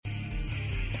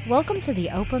Welcome to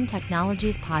the Opum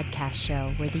Technologies podcast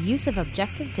show, where the use of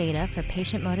objective data for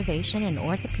patient motivation and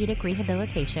orthopedic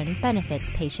rehabilitation benefits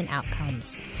patient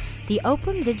outcomes. The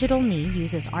Opum Digital Knee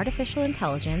uses artificial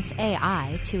intelligence,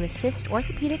 AI, to assist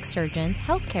orthopedic surgeons,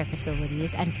 healthcare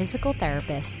facilities, and physical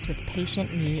therapists with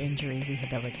patient knee injury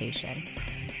rehabilitation.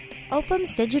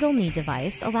 Opum's digital knee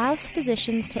device allows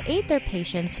physicians to aid their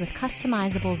patients with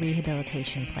customizable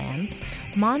rehabilitation plans,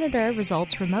 monitor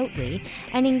results remotely,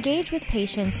 and engage with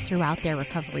patients throughout their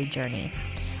recovery journey.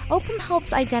 Opum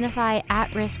helps identify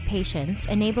at-risk patients,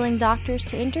 enabling doctors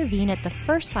to intervene at the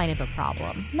first sign of a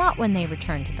problem, not when they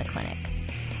return to the clinic.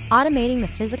 Automating the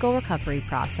physical recovery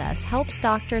process helps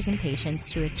doctors and patients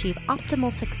to achieve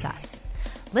optimal success.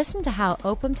 Listen to how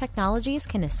Opum Technologies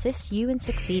can assist you in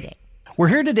succeeding. We're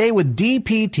here today with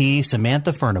DPT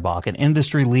Samantha Fernebok, an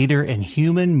industry leader in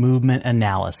human movement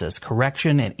analysis,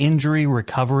 correction, and injury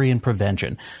recovery and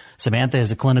prevention. Samantha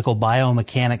is a clinical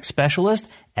biomechanics specialist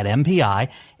at MPI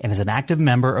and is an active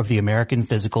member of the American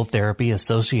Physical Therapy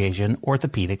Association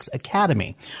Orthopedics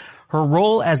Academy. Her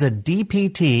role as a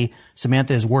DPT,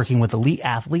 Samantha is working with elite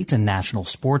athletes and national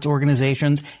sports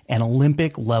organizations and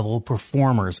Olympic-level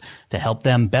performers to help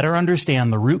them better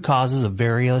understand the root causes of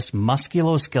various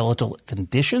musculoskeletal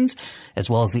conditions, as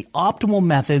well as the optimal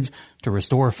methods to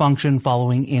restore function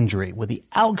following injury, with the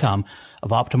outcome of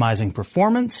optimizing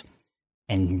performance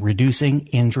and reducing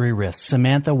injury risks.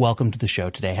 Samantha, welcome to the show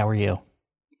today. How are you?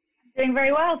 Doing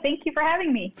very well. Thank you for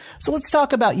having me. So let's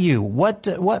talk about you.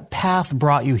 What path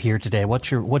brought you here today? What's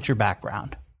your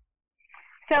background?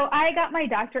 So I got my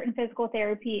doctorate in physical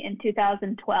therapy in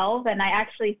 2012, and I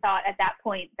actually thought at that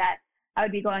point that I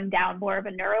would be going down more of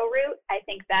a neuro route. I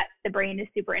think that the brain is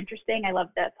super interesting. I love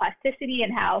the plasticity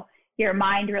and how your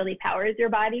mind really powers your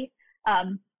body.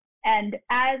 And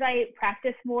as I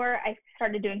practiced more, I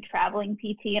started doing traveling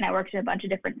PT, and I worked in a bunch of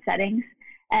different settings.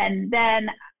 And then,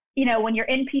 you know, when you're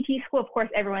in PT school, of course,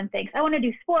 everyone thinks, I want to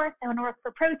do sports. I want to work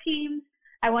for pro teams.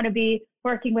 I want to be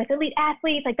working with elite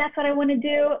athletes. Like, that's what I want to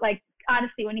do. Like,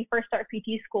 honestly, when you first start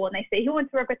PT school and they say, who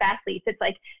wants to work with athletes? It's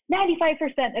like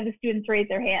 95% of the students raise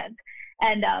their hands.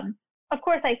 And, of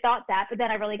course, I thought that, but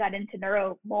then I really got into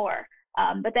neuro more.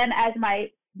 But then as my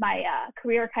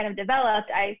career kind of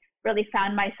developed, I really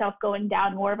found myself going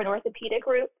down more of an orthopedic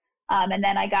route. And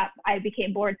then I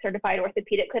became board certified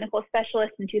orthopedic clinical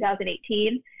specialist in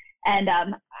 2018. And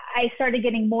I started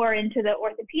getting more into the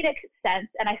orthopedic sense,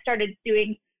 and I started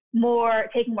taking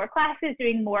more classes,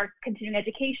 doing more continuing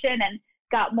education, and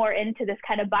got more into this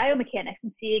kind of biomechanics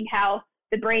and seeing how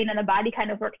the brain and the body kind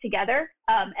of work together.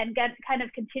 And kind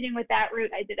of continuing with that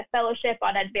route, I did a fellowship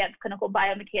on advanced clinical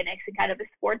biomechanics and kind of a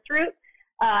sports route.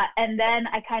 And then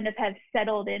I kind of have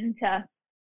settled into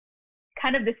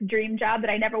kind of this dream job that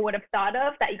I never would have thought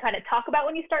of, that you kind of talk about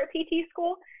when you start PT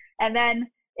school. And then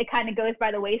it kind of goes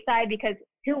by the wayside, because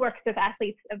who works with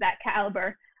athletes of that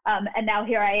caliber? And now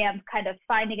here I am kind of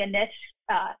finding a niche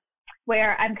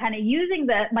where I'm kind of using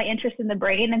my interest in the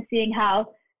brain and seeing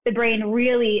how the brain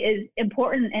really is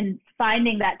important in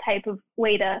finding that type of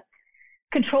way to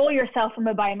control yourself from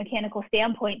a biomechanical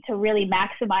standpoint to really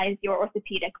maximize your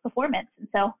orthopedic performance. And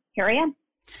so here I am.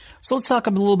 So let's talk a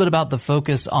little bit about the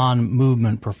focus on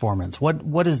movement performance.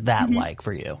 What is that like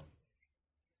for you?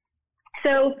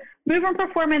 So movement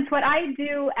performance, what I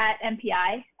do at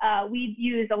MPI, we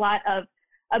use a lot of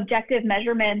objective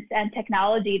measurements and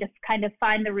technology to kind of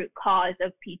find the root cause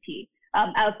of PT,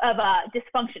 of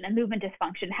dysfunction and movement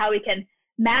dysfunction, how we can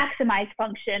maximize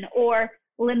function or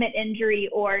limit injury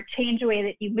or change the way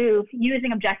that you move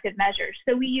using objective measures.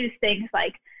 So we use things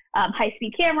like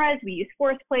high-speed cameras, we use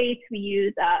force plates, we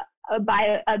use a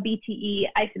BTE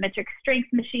isometric strength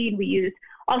machine, we use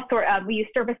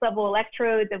surface level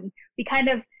electrodes, and we kind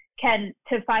of can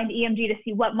to find EMG to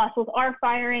see what muscles are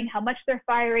firing, how much they're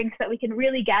firing, so that we can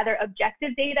really gather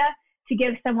objective data to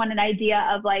give someone an idea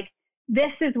of, like,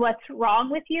 this is what's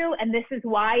wrong with you, and this is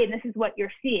why, and this is what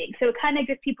you're seeing. So it kind of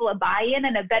gives people a buy-in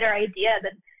and a better idea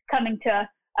than coming to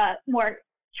a more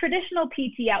traditional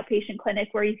PT outpatient clinic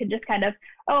where you can just kind of,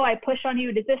 oh, I push on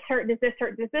you, does this hurt, does this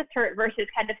hurt, does this hurt, versus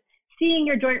kind of seeing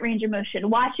your joint range of motion,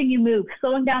 watching you move,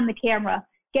 slowing down the camera,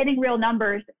 getting real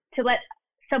numbers to let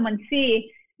someone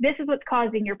see, this is what's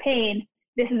causing your pain,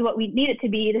 this is what we need it to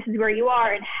be, this is where you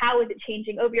are, and how is it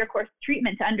changing over your course of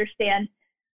treatment to understand,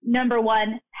 number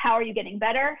one, how are you getting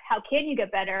better, how can you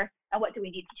get better, and what do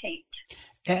we need to change?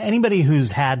 Anybody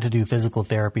who's had to do physical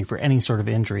therapy for any sort of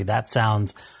injury, that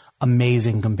sounds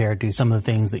amazing compared to some of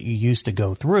the things that you used to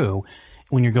go through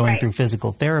when you're going through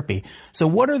physical therapy. So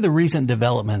what are the recent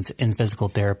developments in physical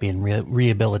therapy and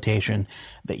rehabilitation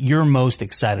that you're most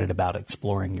excited about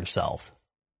exploring yourself?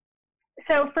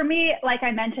 So for me, like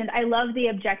I mentioned, I love the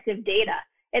objective data.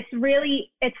 It's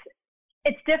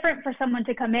different for someone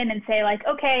to come in and say like,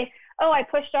 okay, oh, I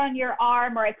pushed on your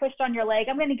arm or I pushed on your leg.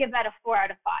 I'm going to give that a 4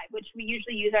 out of 5, which we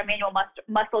usually use our manual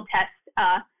muscle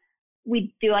test.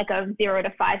 We do like a 0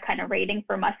 to 5 kind of rating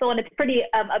for muscle, and it's pretty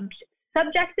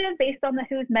subjective based on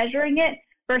who's measuring it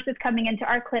versus coming into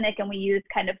our clinic and we use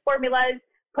kind of formulas,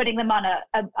 putting them on a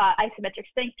isometric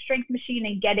strength machine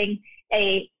and getting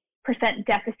a %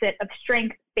 deficit of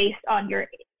strength based on your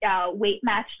weight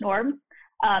match norms.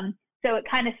 So it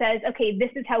kind of says, okay, this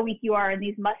is how weak you are in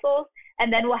these muscles,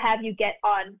 and then we'll have you get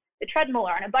on the treadmill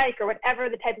or on a bike or whatever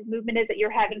the type of movement is that you're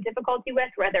having difficulty with,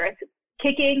 whether it's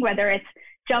kicking, whether it's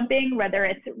jumping, whether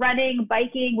it's running,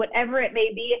 biking, whatever it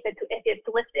may be. If it's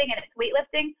lifting and it's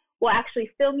weightlifting, we'll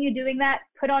actually film you doing that,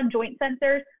 put on joint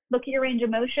sensors, look at your range of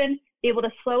motion, be able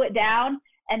to slow it down,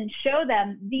 and show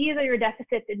them these are your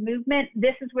deficits in movement.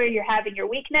 This is where you're having your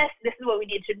weakness. This is what we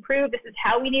need to improve. This is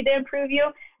how we need to improve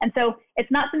you. And so it's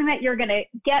not something that you're going to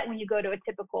get when you go to a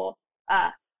typical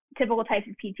type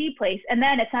of PT place. And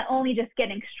then it's not only just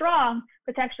getting strong,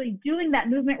 but it's actually doing that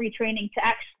movement retraining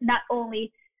to not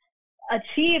only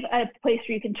achieve a place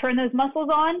where you can turn those muscles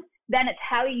on, then it's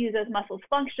how you use those muscles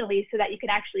functionally so that you can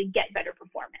actually get better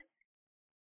performance.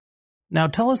 Now,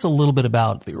 tell us a little bit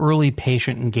about the early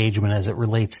patient engagement as it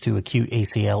relates to acute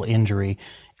ACL injury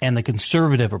and the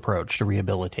conservative approach to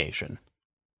rehabilitation.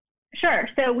 Sure.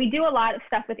 So we do a lot of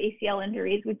stuff with ACL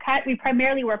injuries. We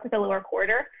primarily work with the lower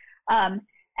quarter,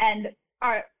 and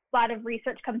a lot of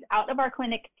research comes out of our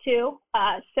clinic too.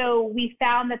 So we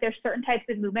found that there's certain types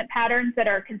of movement patterns that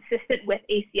are consistent with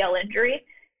ACL injury.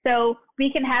 So we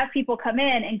can have people come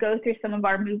in and go through some of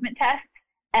our movement tests,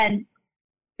 and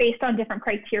based on different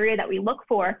criteria that we look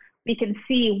for, we can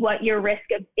see what your risk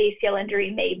of ACL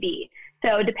injury may be.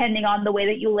 So depending on the way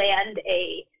that you land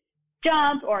a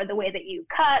jump or the way that you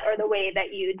cut or the way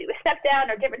that you do a step down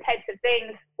or different types of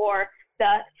things, or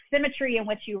the symmetry in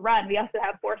which you run. We also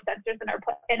have force sensors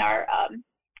in our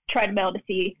treadmill to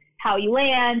see how you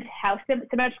land, how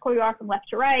symmetrical you are from left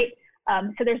to right.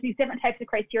 So there's these different types of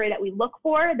criteria that we look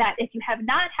for, that if you have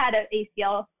not had an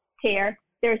ACL tear,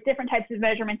 there's different types of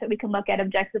measurements that we can look at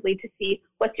objectively to see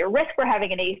what's your risk for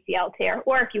having an ACL tear.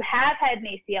 Or if you have had an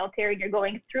ACL tear and you're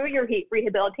going through your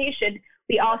rehabilitation,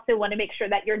 we also want to make sure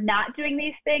that you're not doing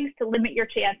these things to limit your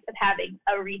chance of having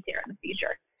a re-tear in the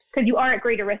future, because you are at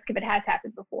greater risk if it has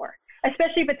happened before,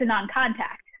 especially if it's a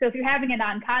non-contact. So if you're having a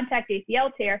non-contact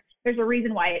ACL tear, there's a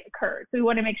reason why it occurred. So we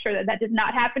want to make sure that that does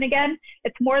not happen again.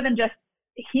 It's more than just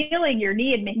healing your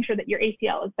knee and making sure that your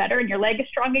ACL is better and your leg is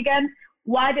strong again.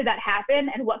 Why did that happen,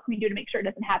 and what can we do to make sure it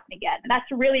doesn't happen again? And that's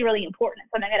really, really important.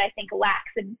 It's something that I think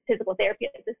lacks in physical therapy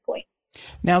at this point.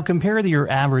 Now, compare your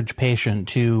average patient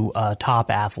to a top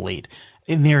athlete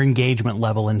in their engagement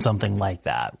level in something like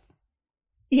that.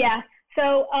 Yeah.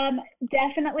 So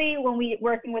definitely when we're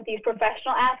working with these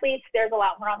professional athletes, there's a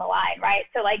lot more on the line, right?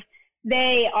 So like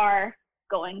they are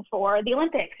going for the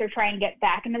Olympics or trying to get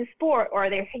back into the sport,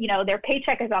 or their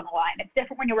paycheck is on the line. It's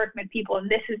different when you're working with people and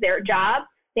this is their job.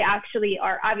 They actually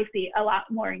are obviously a lot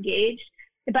more engaged.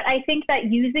 But I think that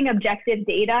using objective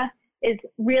data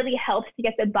really helps to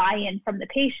get the buy-in from the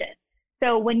patient.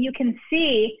 So when you can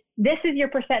see this is your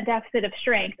 % deficit of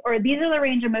strength, or these are the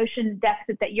range of motion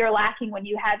deficits that you're lacking when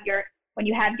you have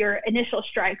your initial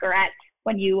strike, or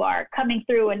when you are coming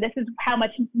through, and this is how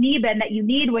much knee bend that you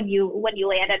need when you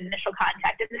land at initial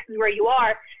contact, and this is where you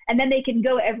are. And then they can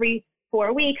go every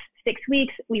 4 weeks, 6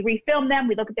 weeks, we refilm them,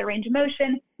 we look at their range of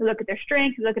motion, we look at their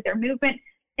strength, we look at their movement,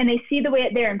 and they see the way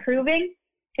that they're improving.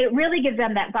 It really gives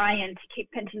them that buy-in to keep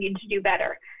continuing to do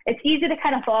better. It's easy to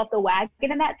kind of fall off the wagon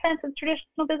in that sense of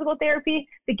traditional physical therapy,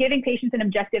 but giving patients an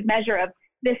objective measure of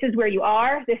this is where you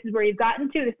are, this is where you've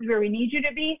gotten to, this is where we need you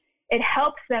to be, it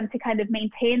helps them to kind of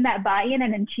maintain that buy-in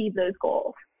and achieve those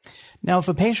goals. Now, if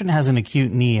a patient has an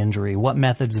acute knee injury, what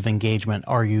methods of engagement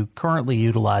are you currently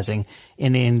utilizing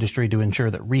in the industry to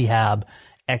ensure that rehab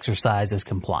exercise is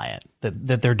compliant,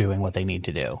 that they're doing what they need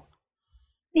to do?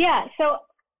 Yeah, so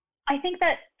I think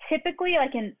that typically,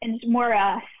 like in more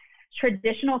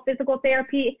traditional physical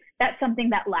therapy, that's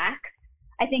something that lacks.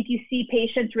 I think you see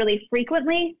patients really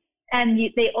frequently, and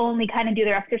they only kind of do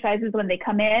their exercises when they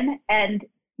come in, and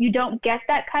you don't get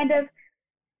that kind of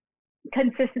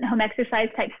consistent home exercise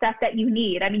type stuff that you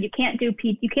need. I mean, you can't do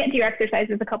your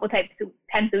exercises a couple times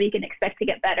a week and expect to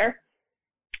get better.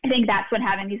 I think that's when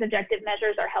having these objective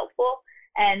measures are helpful,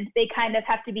 and they kind of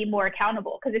have to be more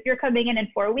accountable, because if you're coming in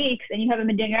 4 weeks and you haven't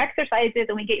been doing your exercises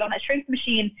and we get you on that strength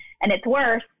machine and it's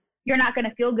worse, you're not going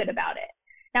to feel good about it.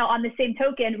 Now, on the same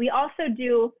token, we also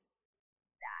do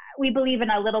we believe in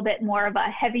a little bit more of a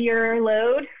heavier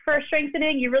load for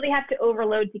strengthening. You really have to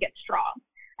overload to get strong.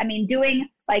 I mean, doing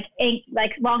like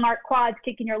long arc quads,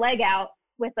 kicking your leg out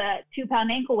with a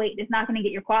 2-pound ankle weight is not going to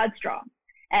get your quads strong.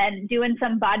 And doing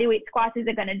some body weight squats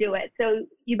isn't going to do it. So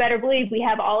you better believe we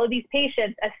have all of these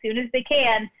patients as soon as they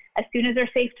can, as soon as they're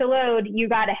safe to load. You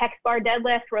got a hex bar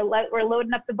deadlift. We're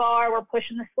loading up the bar. We're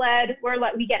pushing the sled.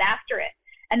 We get after it.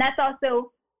 And that's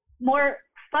also more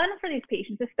fun for these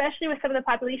patients, especially with some of the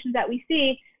populations that we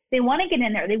see. They want to get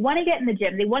in there. They want to get in the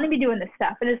gym. They want to be doing this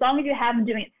stuff. And as long as you have them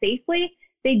doing it safely,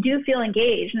 they do feel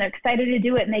engaged and they're excited to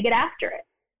do it and they get after it.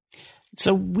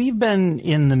 So we've been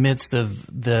in the midst of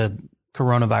the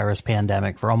coronavirus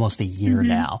pandemic for almost a year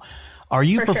now. Are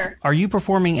you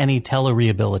performing any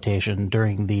telerehabilitation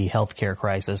during the healthcare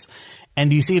crisis? And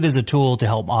do you see it as a tool to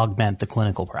help augment the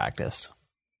clinical practice?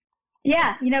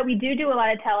 Yeah, we do a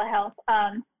lot of telehealth.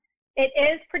 It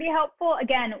is pretty helpful.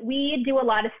 Again, we do a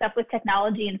lot of stuff with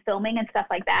technology and filming and stuff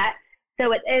like that.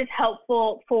 So it is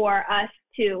helpful for us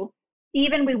to,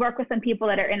 even we work with some people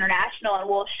that are international and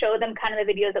we'll show them kind of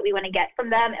the videos that we want to get from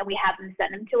them and we have them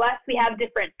send them to us. We have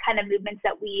different kind of movements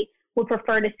that we would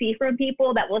prefer to see from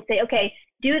people that will say, okay,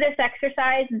 do this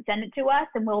exercise and send it to us,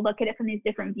 and we'll look at it from these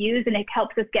different views, and it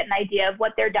helps us get an idea of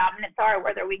what their dominants are,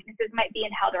 where their weaknesses might be,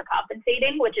 and how they're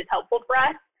compensating, which is helpful for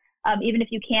us. Even if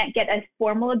you can't get a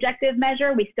formal objective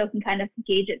measure, we still can kind of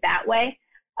gauge it that way.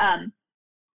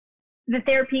 The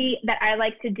therapy that I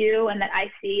like to do and that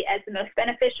I see as the most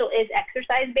beneficial is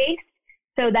exercise-based.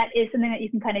 So that is something that you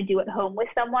can kind of do at home with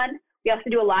someone. We also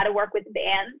do a lot of work with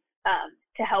bands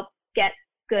to help get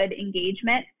good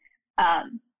engagement,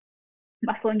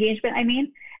 muscle engagement, I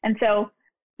mean. And so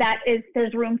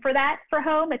there's room for that for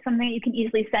home. It's something that you can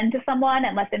easily send to someone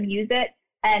and let them use it.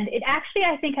 And it actually,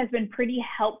 I think, has been pretty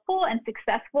helpful and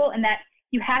successful in that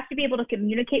you have to be able to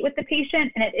communicate with the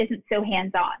patient and it isn't so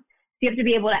hands-on. So you have to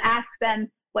be able to ask them,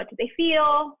 what do they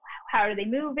feel? How are they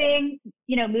moving?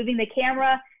 Moving the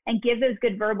camera, and give those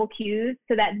good verbal cues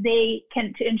so that they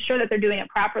can, to ensure that they're doing it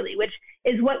properly, which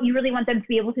is what you really want them to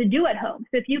be able to do at home.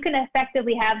 So if you can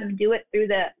effectively have them do it through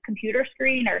the computer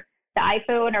screen or the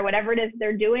iPhone or whatever it is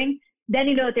they're doing, then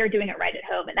you know that they're doing it right at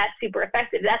home, and that's super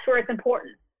effective. That's where it's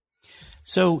important.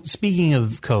 So speaking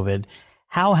of COVID,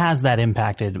 how has that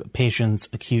impacted patients'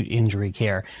 acute injury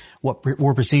care? What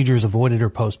were procedures avoided or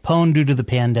postponed due to the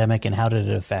pandemic, and how did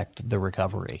it affect the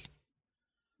recovery?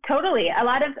 Totally.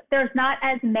 There's not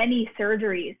as many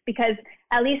surgeries because,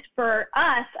 at least for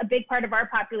us, a big part of our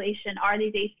population are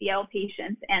these ACL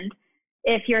patients. And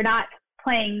if you're not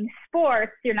playing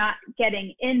sports, you're not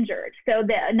getting injured. So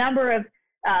the number of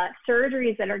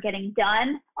surgeries that are getting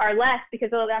done are less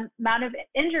because the amount of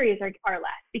injuries are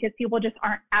less because people just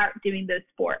aren't out doing those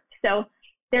sports. So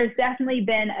there's definitely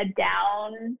been a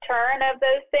downturn of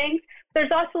those things.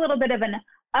 There's also a little bit of an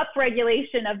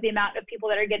upregulation of the amount of people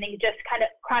that are getting just kind of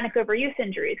chronic overuse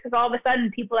injuries, because all of a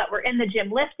sudden people that were in the gym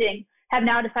lifting have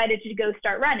now decided to go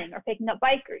start running or picking up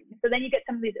biking. So then you get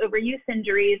some of these overuse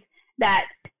injuries that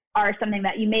are something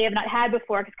that you may have not had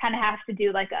before, because kind of have to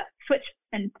do like a switch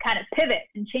and kind of pivot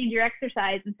and change your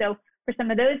exercise. And so for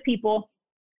some of those people,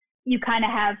 you kind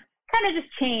of just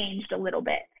changed a little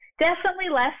bit. Definitely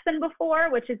less than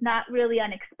before, which is not really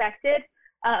unexpected.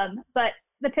 But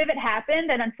the pivot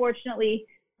happened, and unfortunately,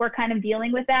 we're kind of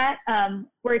dealing with that.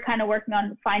 We're kind of working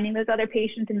on finding those other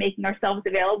patients and making ourselves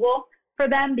available for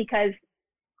them, because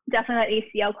definitely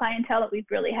that ACL clientele that we've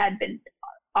really had been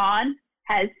on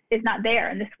is not there,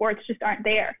 and the sports just aren't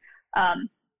there.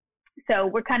 So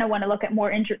we kind of want to look at more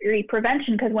injury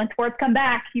prevention, because when sports come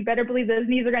back, you better believe those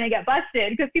knees are going to get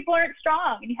busted because people aren't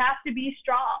strong, and you have to be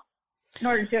strong in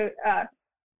order to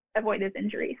avoid those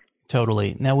injuries.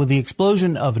 Totally. Now, with the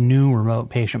explosion of new remote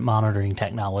patient monitoring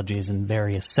technologies in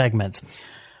various segments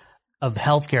of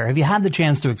healthcare, have you had the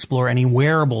chance to explore any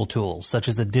wearable tools, such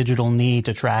as a digital knee,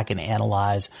 to track and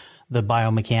analyze the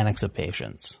biomechanics of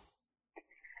patients?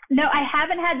 No, I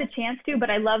haven't had the chance to,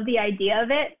 but I love the idea of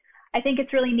it. I think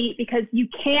it's really neat because you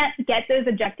can't get those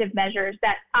objective measures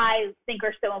that I think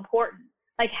are so important.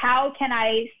 Like, how can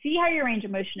I see how your range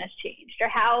of motion has changed, or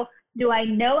how do I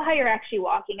know how you're actually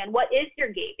walking, and what is your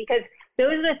gait? Because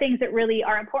those are the things that really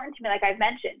are important to me, like I've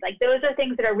mentioned. Like, those are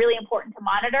things that are really important to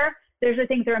monitor. Those are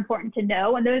things that are important to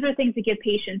know, and those are things that give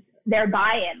patients their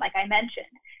buy-in, like I mentioned.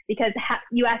 Because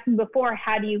you asked me before,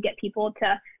 how do you get people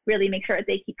to really make sure that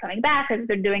they keep coming back as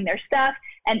they're doing their stuff?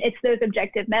 And it's those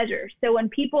objective measures. So when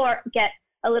people get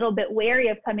a little bit wary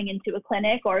of coming into a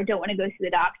clinic, or don't want to go see the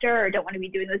doctor, or don't want to be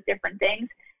doing those different things,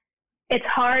 it's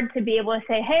hard to be able to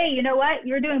say, hey, you know what?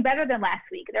 You're doing better than last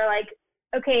week. They're like,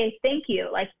 okay, thank you.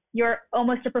 Like, you're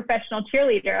almost a professional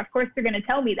cheerleader. Of course, they're going to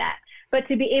tell me that. but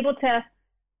to be able to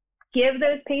give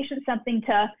those patients something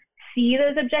to see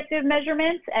those objective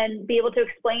measurements and be able to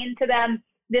explain to them,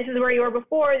 this is where you were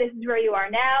before, this is where you are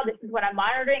now, this is what I'm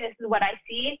monitoring, this is what I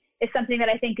see, is something that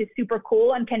I think is super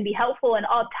cool and can be helpful in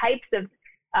all types of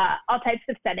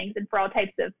settings and for all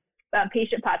types of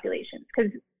patient populations,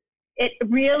 because it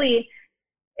really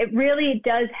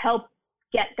does help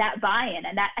get that buy-in.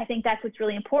 And that, I think that's what's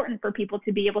really important for people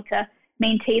to be able to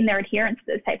maintain their adherence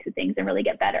to those types of things and really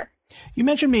get better. You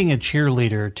mentioned being a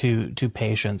cheerleader to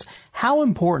patients. How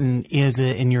important is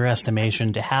it, in your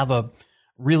estimation, to have a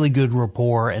really good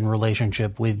rapport and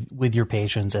relationship with your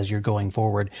patients as you're going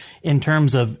forward in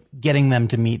terms of getting them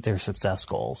to meet their success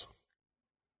goals?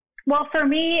 Well, for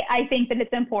me, I think that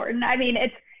it's important. I mean,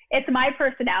 it's my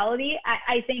personality.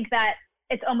 I think that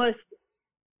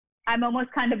I'm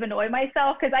almost kind of annoy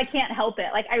myself because I can't help it.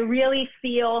 Like, I really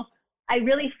feel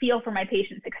for my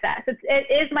patient's success.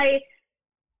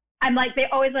 I'm like, they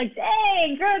always like,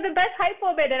 dang, you're the best hype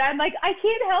woman. And I'm like, I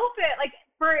can't help it. Like,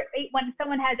 when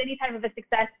someone has any type of a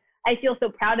success, I feel so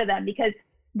proud of them because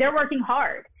they're working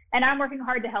hard and I'm working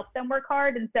hard to help them work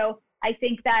hard. And so I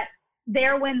think that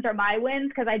their wins are my wins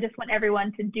because I just want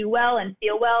everyone to do well and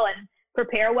feel well and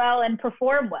prepare well and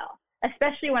perform well,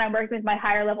 especially when I'm working with my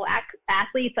higher level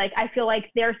athletes. Like, I feel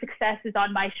like their success is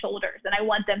on my shoulders and I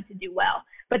want them to do well.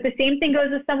 But the same thing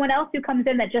goes with someone else who comes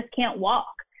in that just can't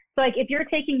walk. So like, if you're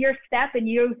taking your step and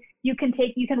you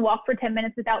can walk for 10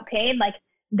 minutes without pain, like,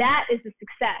 that is a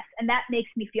success, and that makes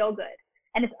me feel good.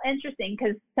 And it's interesting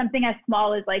because something as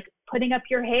small as like putting up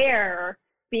your hair or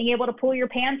being able to pull your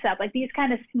pants up, like these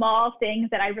kind of small things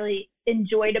that I really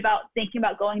enjoyed about thinking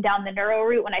about going down the neuro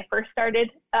route when I first started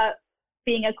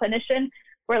being a clinician,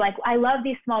 where like, I love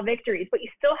these small victories, but you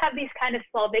still have these kind of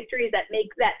small victories that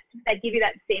give you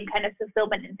that same kind of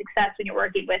fulfillment and success when you're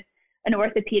working with an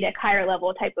orthopedic higher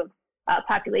level type of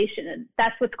population. And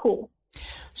that's what's cool.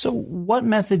 So what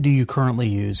method do you currently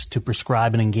use to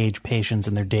prescribe and engage patients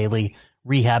in their daily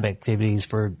rehab activities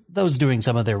for those doing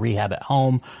some of their rehab at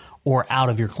home or out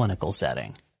of your clinical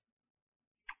setting?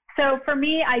 So for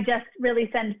me, I just really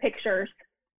send pictures.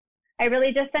 I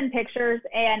really just send pictures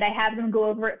and I have them go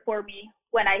over it for me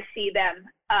when I see them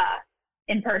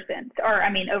in person,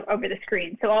 over the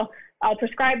screen. So I'll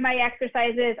prescribe my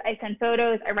exercises, I send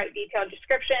photos, I write detailed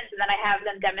descriptions, and then I have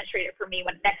them demonstrate it for me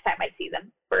next time I see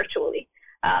them virtually.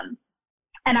 And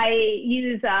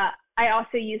I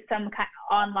also use some kind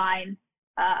of online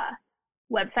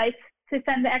websites to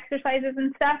send the exercises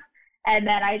and stuff, and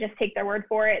then I just take their word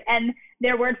for it. And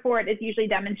their word for it is usually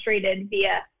demonstrated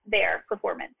via their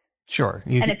performance. Sure.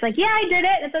 It's like, yeah, I did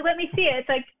it. It's like, let me see it. It's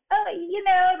like, oh,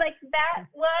 like that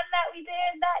one that we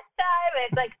did that time. And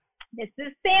it's like, this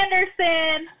is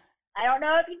Sanderson. I don't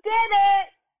know if you did it.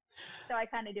 So I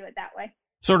kind of do it that way.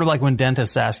 Sort of like when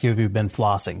dentists ask you if you've been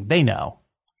flossing. They know.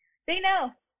 They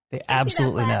know. They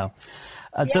absolutely know.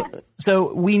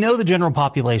 So we know the general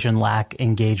population lack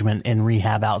engagement in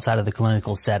rehab outside of the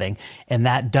clinical setting, and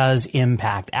that does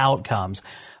impact outcomes.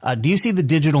 Do you see the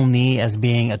digital knee as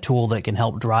being a tool that can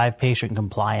help drive patient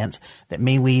compliance that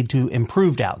may lead to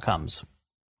improved outcomes?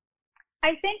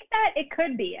 I think that it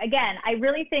could be. Again, I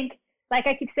really think, like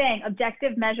I keep saying,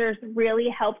 objective measures really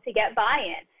help to get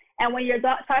buy-in. And when you're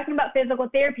talking about physical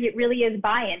therapy, it really is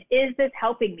buy-in. Is this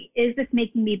helping me? Is this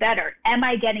making me better? Am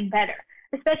I getting better?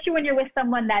 Especially when you're with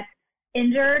someone that's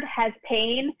injured, has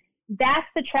pain, that's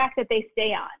the track that they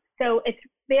stay on. So it's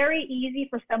very easy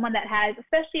for someone that has,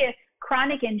 especially a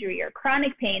chronic injury or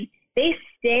chronic pain, they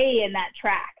stay in that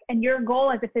track. And your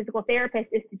goal as a physical therapist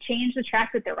is to change the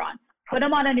track that they're on, put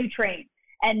them on a new train.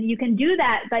 And you can do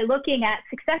that by looking at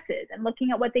successes and looking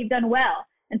at what they've done well.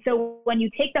 And so when you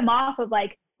take them off of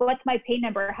like, what's my pain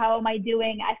number? How am I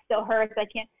doing? I still hurt. I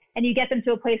can't. And you get them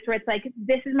to a place where it's like,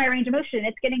 this is my range of motion.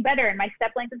 It's getting better. And my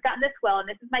step length has gotten this well. And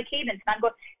this is my cadence. And I'm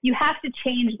going, you have to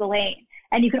change the lane.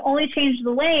 And you can only change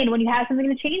the lane when you have something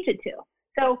to change it to.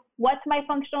 So what's my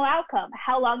functional outcome?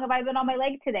 How long have I been on my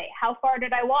leg today? How far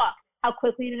did I walk? How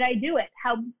quickly did I do it?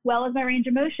 How well is my range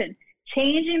of motion?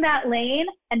 Changing that lane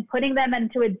and putting them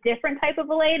into a different type of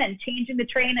a lane and changing the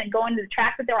train and going to the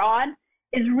track that they're on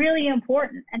is really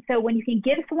important. And so when you can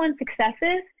give someone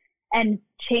successes and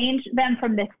change them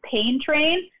from this pain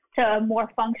train to a more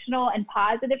functional and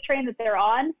positive train that they're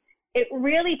on, it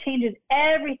really changes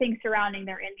everything surrounding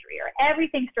their injury or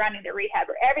everything surrounding their rehab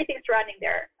or everything surrounding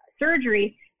their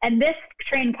surgery. And this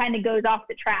train kind of goes off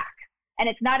the track. And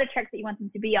it's not a track that you want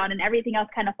them to be on, and everything else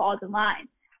kind of falls in line.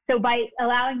 So by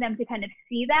allowing them to kind of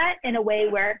see that in a way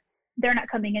where they're not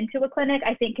coming into a clinic,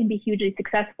 I think can be hugely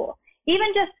successful.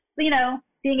 Even just,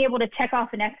 being able to check off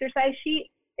an exercise sheet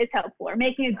is helpful, or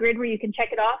making a grid where you can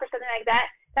check it off or something like that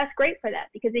that's great for them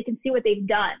because they can see what they've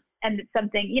done. And it's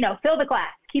something, fill the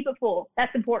class, keep it full.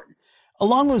 That's important.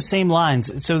 Along those same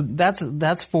lines, so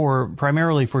that's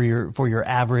primarily for your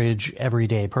average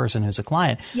everyday person who's a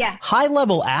client. Yeah. High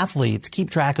level athletes keep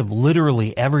track of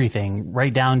literally everything,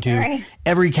 right down to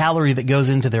every calorie that goes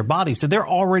into their body. So they're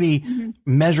already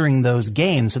measuring those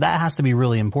gains. So that has to be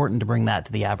really important to bring that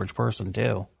to the average person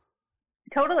too.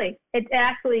 Totally. It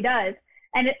absolutely does.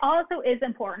 And it also is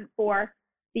important for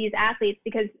these athletes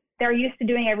because they're used to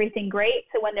doing everything great.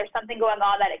 So when there's something going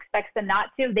on that expects them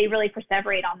not to, they really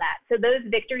perseverate on that. So those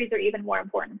victories are even more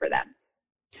important for them.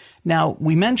 Now,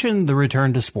 we mentioned the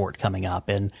return to sport coming up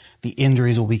and the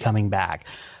injuries will be coming back.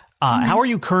 How are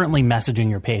you currently messaging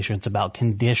your patients about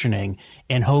conditioning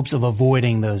in hopes of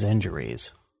avoiding those injuries?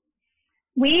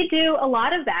 We do a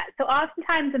lot of that. So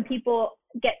oftentimes when people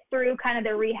get through kind of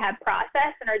their rehab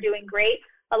process and are doing great,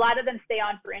 a lot of them stay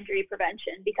on for injury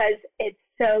prevention because it's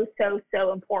so, so,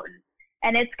 so important.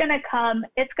 And it's going to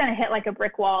hit like a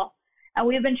brick wall. And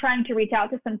we've been trying to reach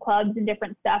out to some clubs and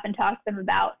different stuff and talk to them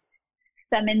about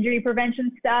some injury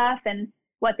prevention stuff and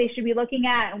what they should be looking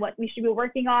at and what we should be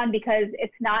working on because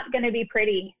it's not going to be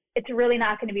pretty. It's really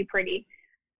not going to be pretty.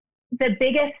 The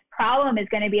biggest problem is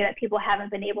going to be that people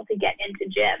haven't been able to get into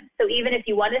gym. So even if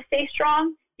you want to stay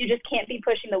strong, you just can't be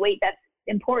pushing the weight that's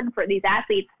important for these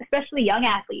athletes, especially young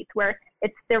athletes, where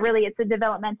it's a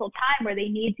developmental time where they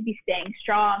need to be staying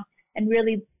strong and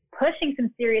really pushing some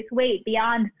serious weight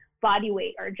beyond body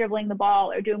weight or dribbling the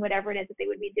ball or doing whatever it is that they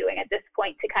would be doing at this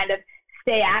point to kind of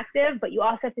stay active, but you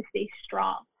also have to stay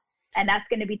strong. And that's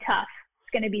going to be tough. It's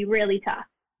going to be really tough.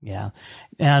 Yeah.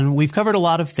 And we've covered a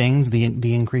lot of things,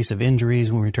 the increase of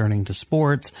injuries when returning to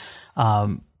sports.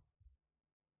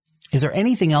 Is there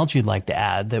anything else you'd like to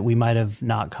add that we might have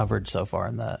not covered so far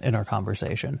in our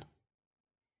conversation?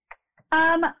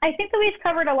 I think that we've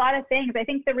covered a lot of things. I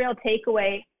think the real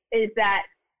takeaway is that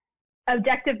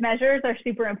objective measures are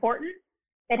super important.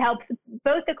 It helps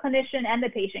both the clinician and the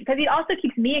patient because it also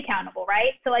keeps me accountable,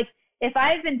 right? So like if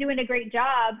I've been doing a great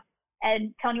job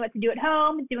and telling you what to do at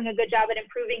home, doing a good job at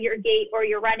improving your gait or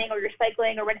your running or your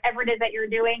cycling or whatever it is that you're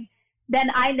doing, then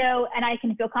I know and I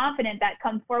can feel confident that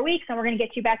come 4 weeks and we're going to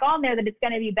get you back on there that it's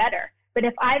going to be better. But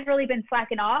if I've really been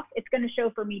slacking off, it's going to show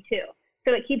for me too.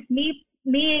 So it keeps me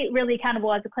really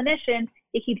accountable as a clinician.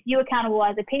 It keeps you accountable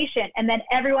as a patient. And then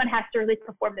everyone has to really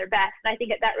perform their best. And I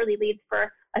think that really leads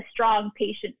for a strong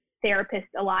patient-therapist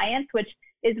alliance, which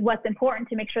is what's important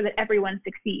to make sure that everyone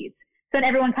succeeds. So that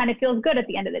everyone kind of feels good at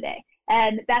the end of the day.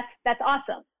 And that's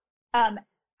awesome.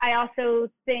 I also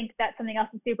think that something else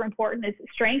that's super important is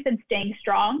strength and staying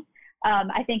strong.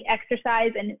 I think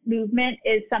exercise and movement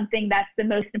is something that's the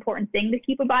most important thing to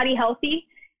keep a body healthy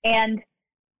and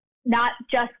not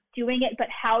just doing it, but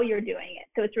how you're doing it.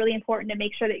 So it's really important to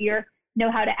make sure that you know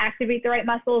how to activate the right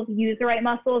muscles, use the right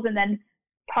muscles, and then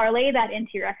parlay that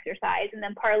into your exercise and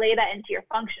then parlay that into your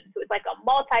function. So it's like a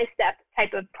multi-step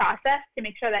type of process to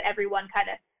make sure that everyone kind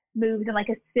of moves in like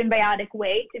a symbiotic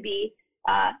way to be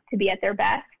at their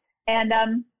best. And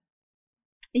I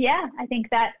think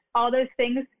that all those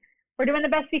things, we're doing the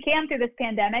best we can through this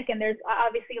pandemic, and there's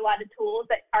obviously a lot of tools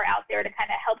that are out there to kind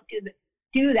of help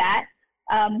do that.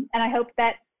 And I hope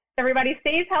that everybody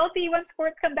stays healthy when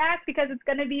sports come back because it's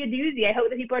going to be a doozy. I hope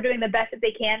that people are doing the best that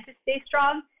they can to stay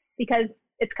strong because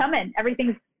it's coming.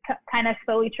 Everything's kind of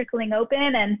slowly trickling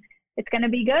open, and it's going to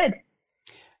be good.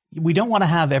 We don't want to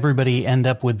have everybody end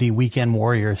up with the weekend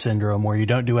warrior syndrome where you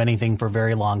don't do anything for a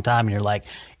very long time and you're like,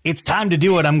 it's time to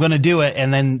do it. I'm going to do it.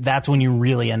 And then that's when you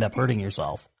really end up hurting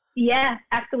yourself. Yeah,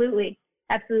 absolutely.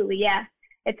 Absolutely. Yeah.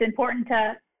 It's important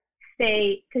to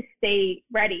stay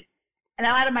ready. And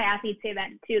a lot of my athletes say that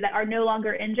too, that are no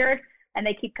longer injured and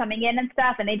they keep coming in and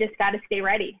stuff and they just got to stay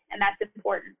ready. And that's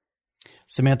important.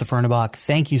 Samantha Fernebok,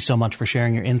 thank you so much for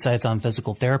sharing your insights on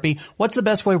physical therapy. What's the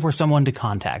best way for someone to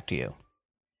contact you?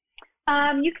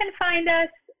 You can find us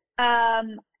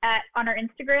on our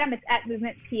Instagram. It's at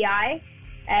MovementPI.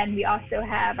 And we also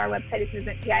have our website is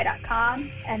movementpi.com.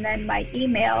 And then my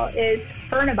email is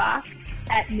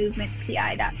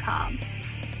fernebok@movementpi.com.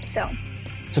 So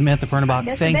Samantha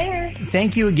Fernebok,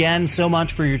 thank you again so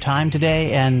much for your time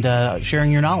today and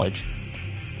sharing your knowledge.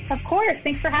 Of course.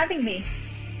 Thanks for having me.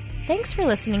 Thanks for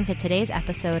listening to today's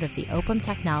episode of the Opum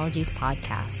Technologies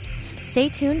podcast. Stay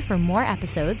tuned for more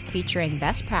episodes featuring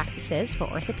best practices for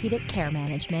orthopedic care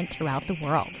management throughout the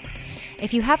world.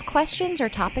 If you have questions or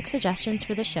topic suggestions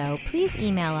for the show, please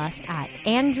email us at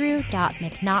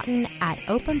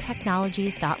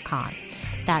andrew.mcnaughton@opumtechnologies.com.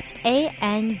 That's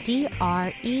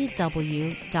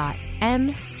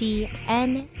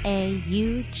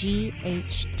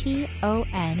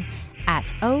ANDREW.MCNAUGHTON at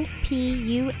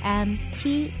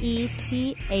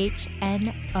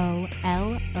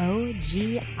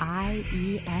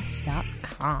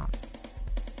OPUMTECHNOLOGIES.com.